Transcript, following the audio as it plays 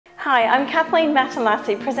Hi, I'm Kathleen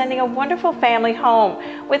Matinlassi, presenting a wonderful family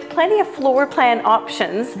home with plenty of floor plan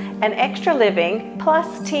options and extra living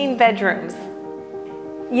plus teen bedrooms.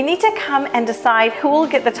 You need to come and decide who will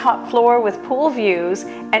get the top floor with pool views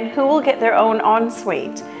and who will get their own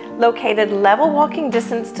ensuite. Located level walking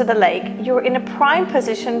distance to the lake, you're in a prime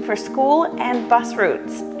position for school and bus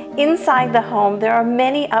routes. Inside the home, there are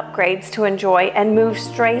many upgrades to enjoy and move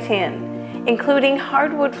straight in, including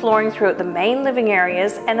hardwood flooring throughout the main living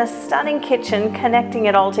areas and a stunning kitchen connecting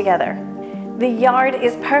it all together. The yard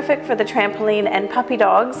is perfect for the trampoline and puppy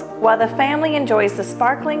dogs, while the family enjoys the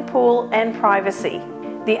sparkling pool and privacy.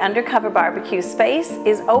 The undercover barbecue space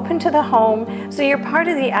is open to the home, so you're part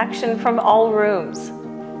of the action from all rooms.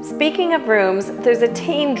 Speaking of rooms, there's a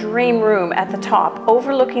teen dream room at the top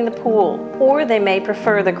overlooking the pool, or they may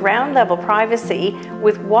prefer the ground level privacy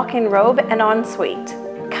with walk-in robe and ensuite.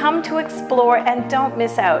 Come to explore and don't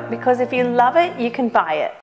miss out, because if you love it, you can buy it.